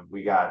time.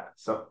 We got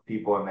some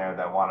people in there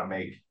that want to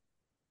make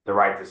the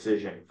right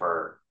decision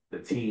for the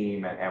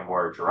team and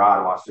where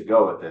Gerard wants to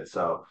go with it.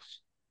 So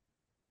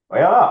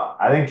well,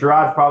 I think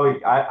Gerard's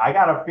probably. I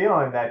got a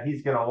feeling that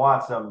he's going to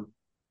want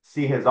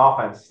see his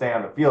offense stay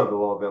on the field a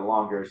little bit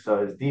longer,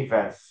 so his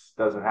defense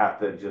doesn't have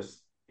to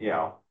just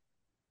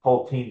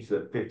hold teams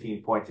to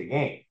 15 points a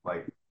game,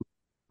 like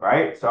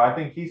right. So I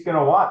think he's going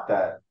to want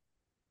that.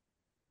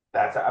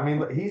 I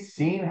mean, he's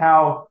seen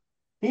how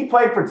he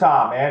played for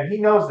Tom, man. He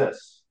knows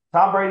this.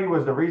 Tom Brady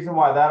was the reason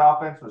why that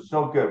offense was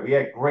so good. We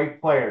had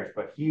great players,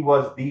 but he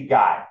was the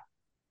guy.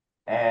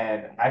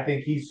 And I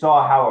think he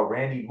saw how a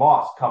Randy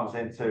Moss comes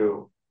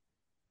into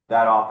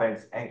that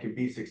offense and can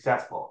be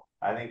successful.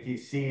 I think he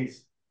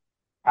sees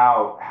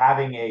how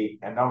having a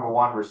number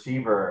one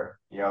receiver,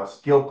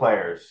 skill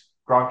players,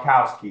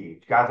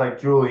 Gronkowski, guys like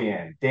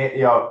Julian,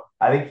 I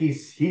think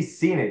he's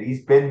seen it.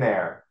 He's been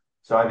there.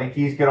 So I think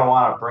he's going to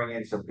want to bring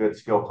in some good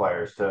skill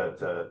players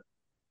to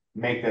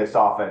make this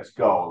offense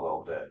go a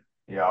little bit,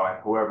 and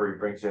whoever he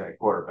brings in at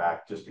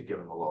quarterback just to give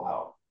him a little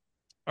help.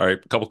 All right,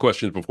 a couple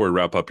questions before we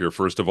wrap up here.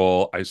 First of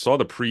all, I saw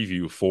the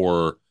preview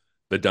for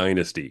the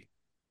Dynasty,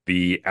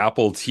 the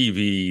Apple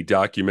TV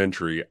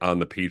documentary on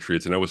the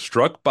Patriots, and I was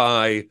struck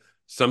by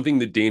something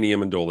that Danny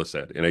Amendola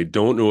said. And I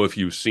don't know if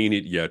you've seen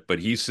it yet, but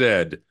he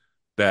said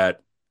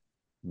that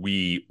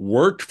we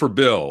worked for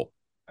Bill,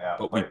 Yeah,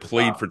 but we played for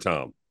played Tom. for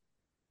Tom.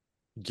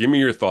 Give me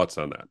your thoughts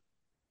on that.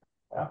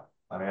 Yeah,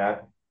 I mean, I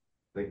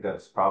think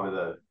that's probably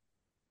the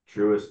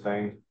truest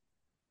thing.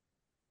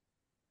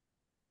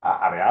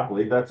 I mean, I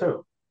believe that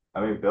too.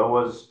 I mean, Bill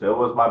was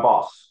my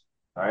boss,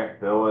 right?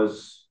 Bill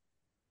was,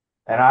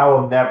 and I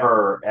will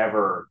never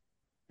ever.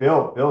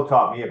 Bill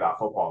taught me about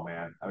football,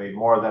 man. I mean,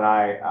 more than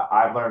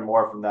I've learned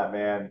more from that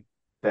man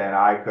than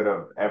I could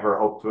have ever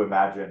hoped to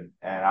imagine,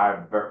 and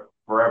I'm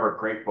forever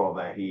grateful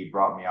that he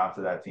brought me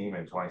onto that team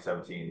in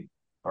 2017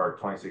 or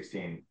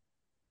 2016.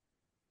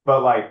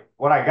 But like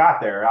when I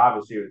got there,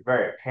 obviously it was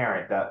very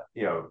apparent that,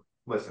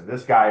 listen,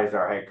 this guy is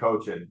our head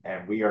coach,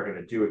 and we are going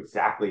to do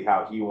exactly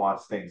how he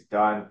wants things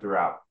done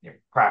throughout,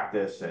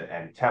 practice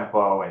and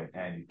tempo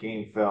and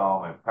game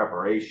film and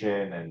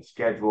preparation and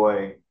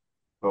scheduling.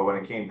 But when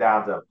it came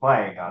down to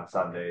playing on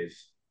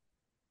Sundays,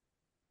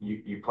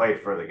 you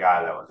played for the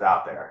guy that was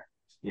out there,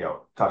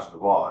 touching the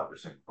ball every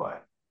single play.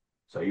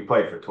 So you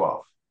played for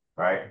 12,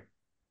 right?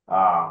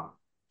 Um,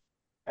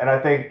 and I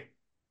think,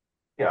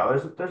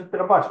 there's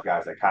been a bunch of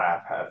guys that kind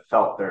of have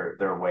felt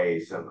their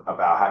ways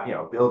about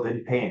how, Bill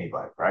didn't pay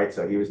anybody, right?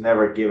 So he was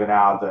never giving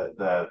out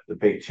the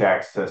big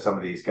checks to some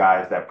of these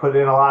guys that put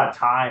in a lot of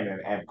time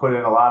and put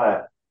in a lot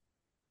of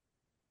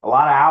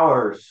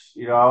hours,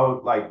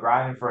 like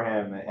grinding for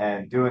him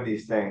and doing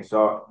these things.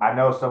 So I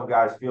know some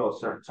guys feel a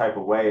certain type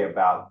of way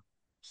about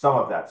some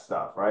of that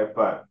stuff, right?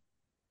 But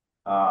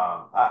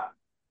I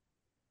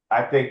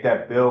think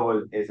that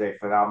Bill is a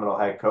phenomenal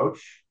head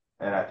coach,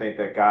 and I think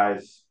that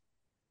guys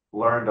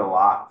learned a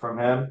lot from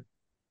him,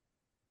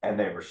 and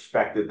they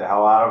respected the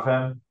hell out of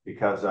him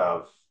because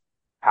of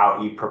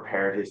how he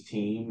prepared his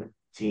teams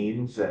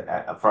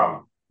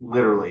from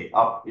literally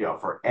up,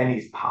 for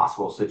any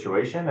possible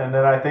situation. And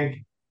then I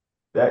think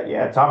that,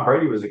 yeah, Tom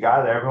Brady was a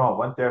guy that everyone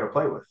went there to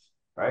play with,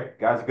 right?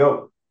 Guy's a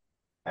GOAT.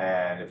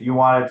 And if you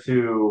wanted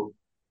to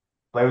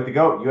play with the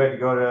GOAT, you had to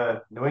go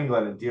to New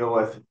England and deal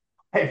with,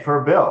 hey,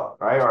 for Bill,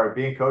 right? Or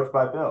being coached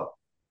by Bill.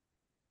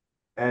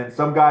 And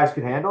some guys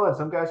could handle it, and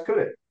some guys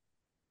couldn't.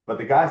 But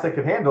the guys that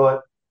could handle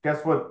it,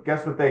 guess what?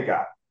 Guess what they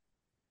got?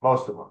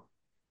 Most of them.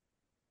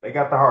 They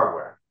got the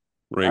hardware,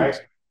 right?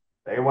 Rings.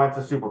 They went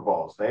to Super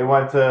Bowls. They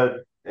went to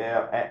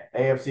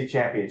AFC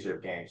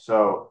Championship games.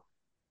 So,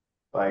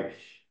 like,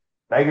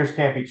 beggars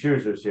can't be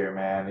choosers here,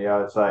 man.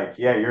 It's like,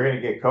 yeah, you're going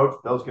to get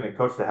coached. Bill's going to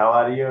coach the hell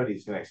out of you, and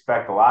he's going to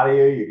expect a lot of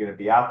you. You're going to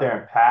be out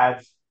there in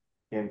pads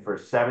for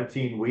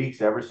 17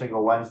 weeks every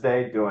single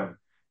Wednesday doing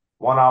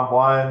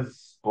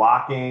one-on-ones,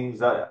 blockings,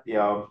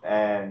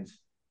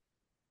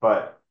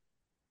 but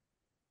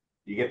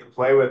you get to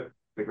play with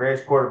the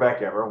greatest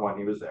quarterback ever when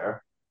he was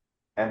there,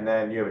 and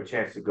then you have a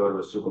chance to go to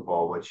a Super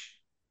Bowl, which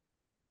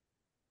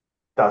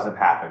doesn't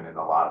happen in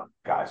a lot of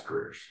guys'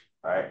 careers,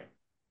 right?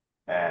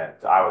 And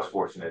I was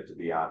fortunate to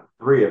be on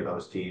three of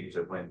those teams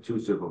and win two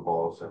Super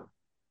Bowls. And,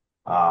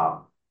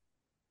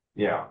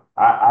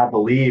 I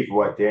believe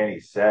what Danny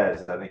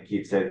says. I think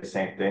he'd say the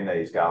same thing, that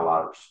he's got a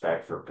lot of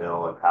respect for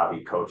Bill and how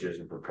he coaches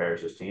and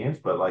prepares his teams.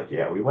 But, like,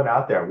 yeah, we went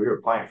out there and we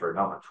were playing for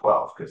number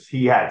 12 because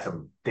he had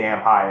some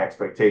damn high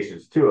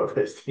expectations, too, of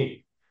his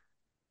team,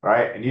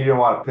 right? And you didn't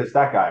want to piss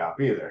that guy off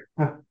either.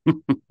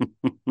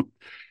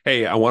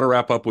 Hey, I want to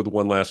wrap up with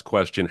one last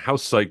question. How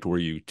psyched were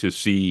you to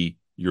see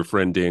your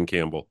friend Dan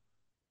Campbell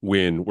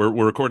win? We're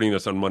recording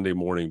this on Monday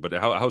morning, but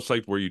how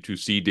psyched were you to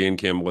see Dan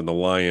Campbell and the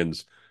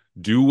Lions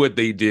do what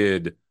they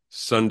did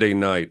Sunday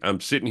night? I'm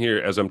sitting here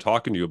as I'm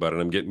talking to you about it,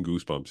 I'm getting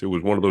goosebumps. It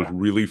was one of those Yeah.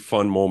 really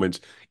fun moments,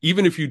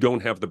 even if you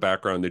don't have the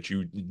background that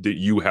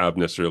you have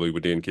necessarily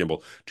with Dan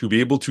Campbell, to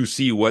be able to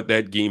see what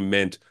that game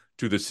meant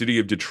to the city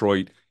of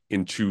Detroit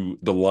and to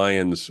the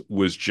Lions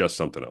was just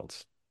something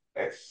else.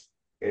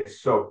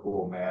 It's so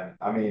cool, man.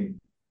 I mean,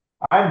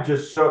 I'm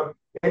just so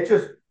it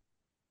just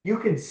you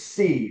can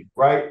see,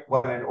 right,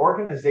 when an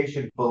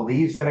organization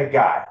believes in a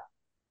guy,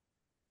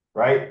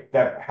 right,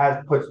 that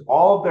has puts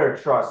all of their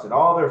trust and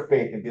all their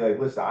faith and be like,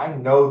 listen, I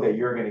know that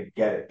you're gonna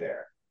get it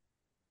there.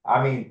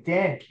 I mean,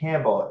 Dan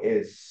Campbell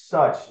is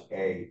such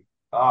a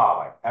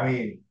I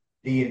mean,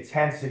 the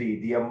intensity,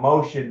 the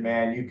emotion,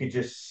 man, you could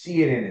just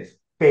see it in his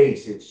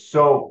face. It's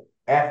so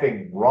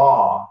effing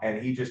raw,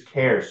 and he just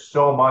cares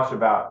so much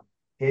about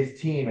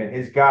his team and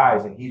his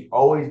guys, and he's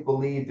always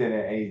believed in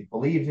it, and he's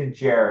believed in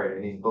Jerod,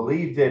 and he's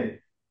believed in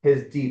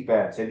his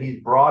defense, and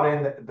he's brought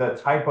in the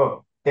type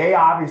of they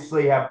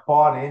obviously have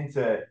bought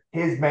into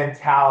his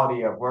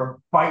mentality of we're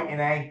fighting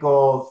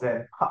ankles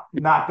and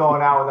not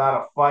going out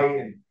without a fight.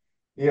 And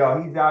he's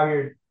out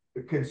here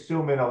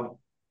consuming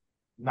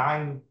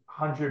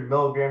 900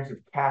 milligrams of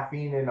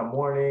caffeine in the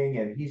morning,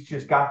 and he's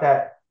just got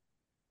that.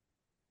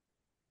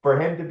 For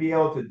him to be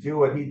able to do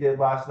what he did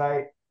last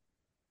night,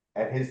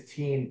 and his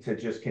team to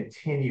just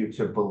continue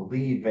to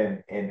believe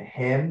in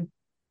him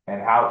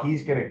and how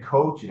he's going to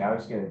coach and how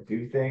he's going to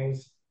do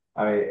things.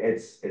 I mean,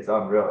 it's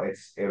unreal.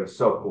 It was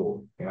so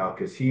cool,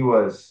 because he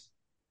was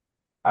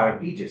I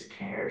mean, he just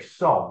cares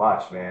so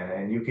much, man.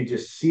 And you could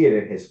just see it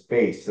in his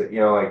face that,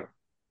 like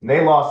when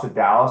they lost to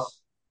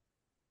Dallas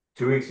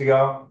 2 weeks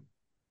ago,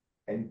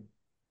 and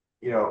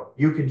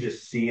you can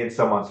just see in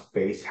someone's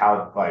face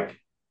how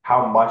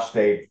much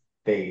they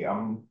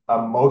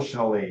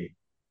emotionally,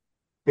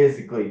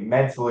 physically,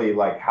 mentally,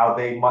 like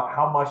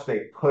how much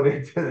they put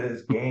into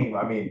this game.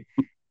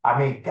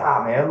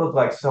 God, man, it looked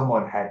like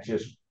someone had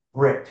just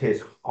ripped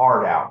his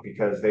heart out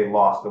because they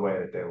lost the way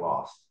that they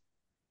lost.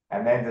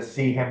 And then to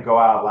see him go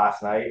out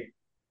last night,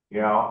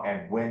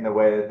 and win the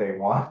way that they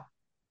won.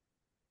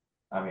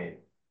 I mean,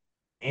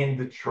 in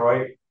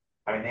Detroit,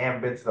 they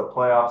haven't been to the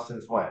playoffs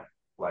since when?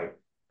 Like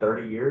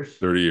 30 years?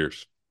 30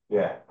 years.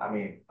 Yeah.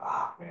 Man,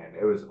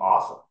 it was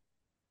awesome.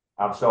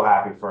 I'm so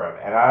happy for him.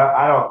 And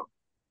I don't,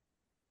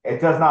 it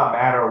does not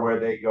matter where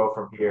they go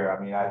from here.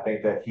 I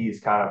think that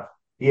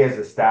he has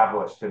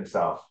established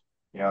himself.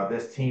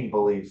 This team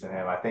believes in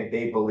him. I think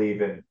they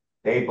believe in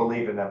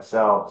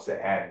themselves.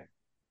 And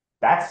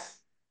that's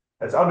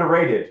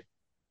underrated,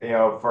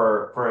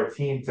 for a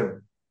team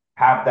to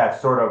have that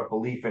sort of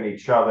belief in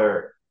each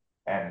other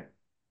and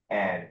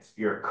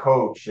your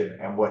coach and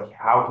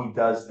how he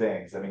does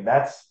things.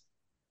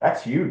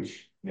 That's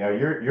huge.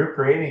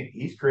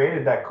 He's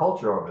created that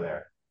culture over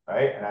there,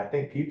 right? And I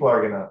think people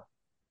are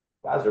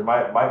guys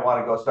might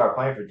want to go start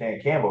playing for Dan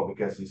Campbell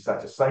because he's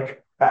such a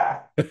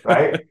psychopath,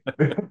 right?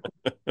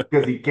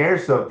 Because he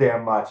cares so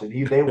damn much,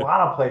 and they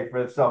want to play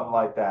for something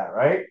like that,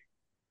 right?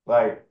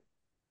 Like,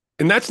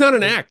 and that's not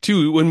an act,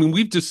 too. When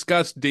we've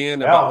discussed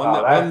Dan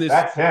about on this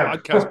that's him.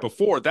 podcast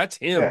before, that's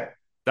him. Yeah.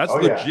 That's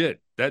legit.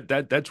 Yeah.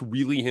 That's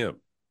really him.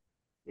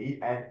 He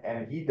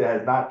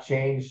has not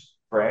changed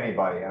for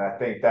anybody, and I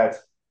think that's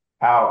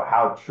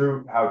how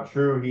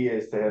true he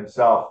is to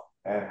himself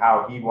and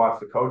how he wants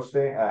to coach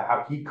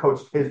how he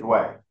coached his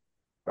way,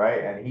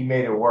 right? And he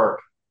made it work,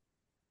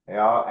 And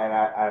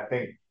I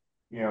think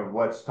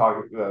let's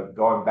talk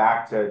going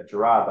back to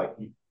Jerod, like,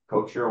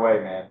 coach your way,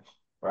 man,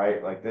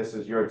 right? Like, this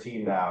is your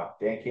team now.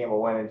 Dan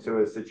Campbell went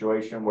into a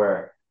situation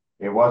where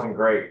it wasn't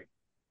great,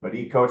 but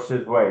he coached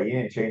his way. He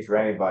didn't change for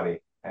anybody,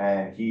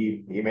 and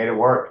he made it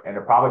work. And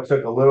it probably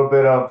took a little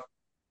bit of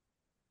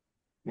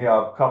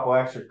a couple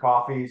extra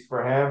coffees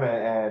for him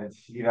and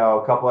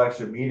a couple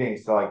extra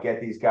meetings to like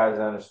get these guys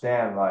to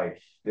understand,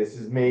 like, this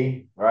is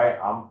me, right?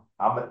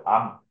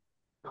 I'm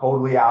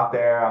totally out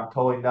there. I'm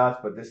totally nuts,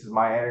 but this is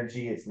my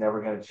energy. It's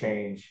never going to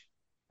change.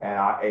 And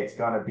it's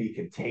going to be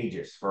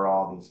contagious for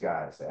all these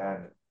guys.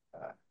 And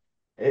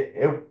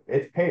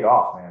it's paid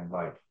off, man.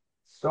 Like,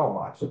 so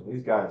much.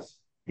 These guys,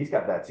 he's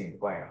got that team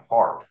playing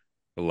hard.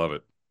 I love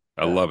it.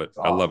 I love it.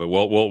 Awesome. I love it.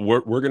 Well,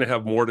 we're going to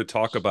have more to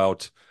talk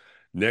about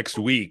next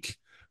week.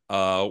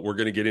 We're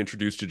going to get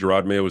introduced to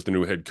Jerod Mayo as the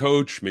new head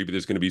coach. Maybe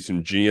there's going to be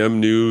some GM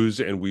news,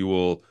 and we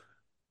will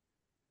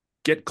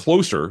get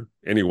closer,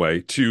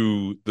 anyway,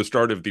 to the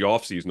start of the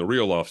offseason, the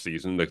real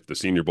offseason, the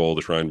Senior Bowl,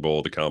 the Shrine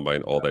Bowl, the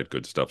Combine, all that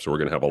good stuff. So we're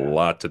going to have a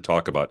lot to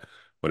talk about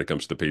when it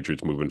comes to the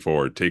Patriots moving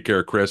forward. Take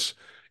care, Chris,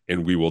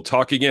 and we will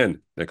talk again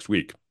next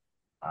week.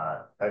 All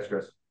right. Thanks,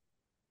 Chris.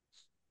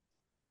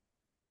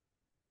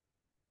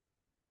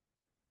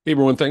 Hey,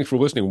 everyone, thanks for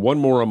listening. One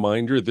more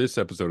reminder, this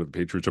episode of the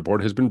Patriots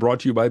Report has been brought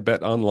to you by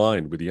Bet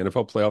Online. With the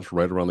NFL playoffs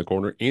right around the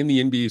corner and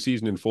the NBA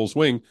season in full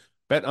swing,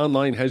 Bet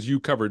Online has you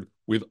covered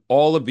with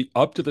all of the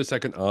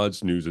up-to-the-second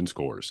odds, news, and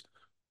scores.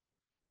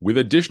 With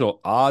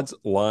additional odds,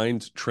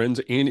 lines, trends,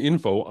 and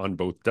info on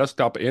both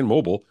desktop and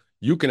mobile,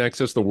 you can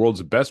access the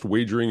world's best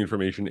wagering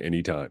information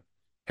anytime.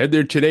 Head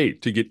there today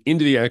to get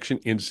into the action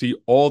and see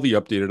all the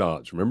updated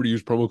odds. Remember to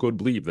use promo code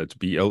BLEAV, that's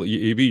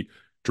BLEAV,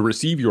 to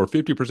receive your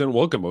 50%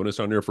 welcome bonus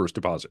on your first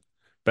deposit.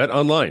 Bet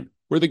Online,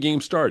 where the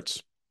game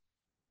starts.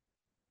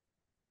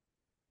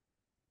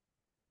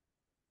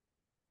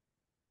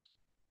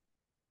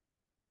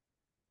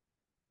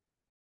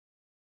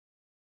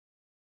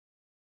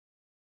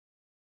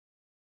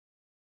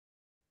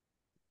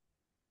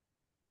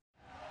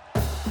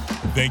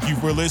 Thank you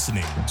for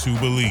listening to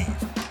Believe.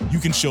 You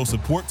can show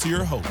support to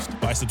your host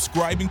by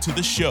subscribing to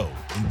the show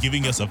and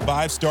giving us a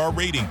 5-star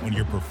rating on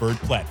your preferred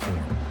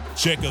platform.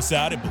 Check us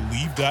out at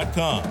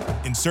Believe.com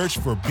and search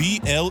for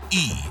BLEAV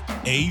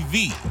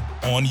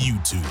on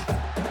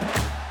YouTube.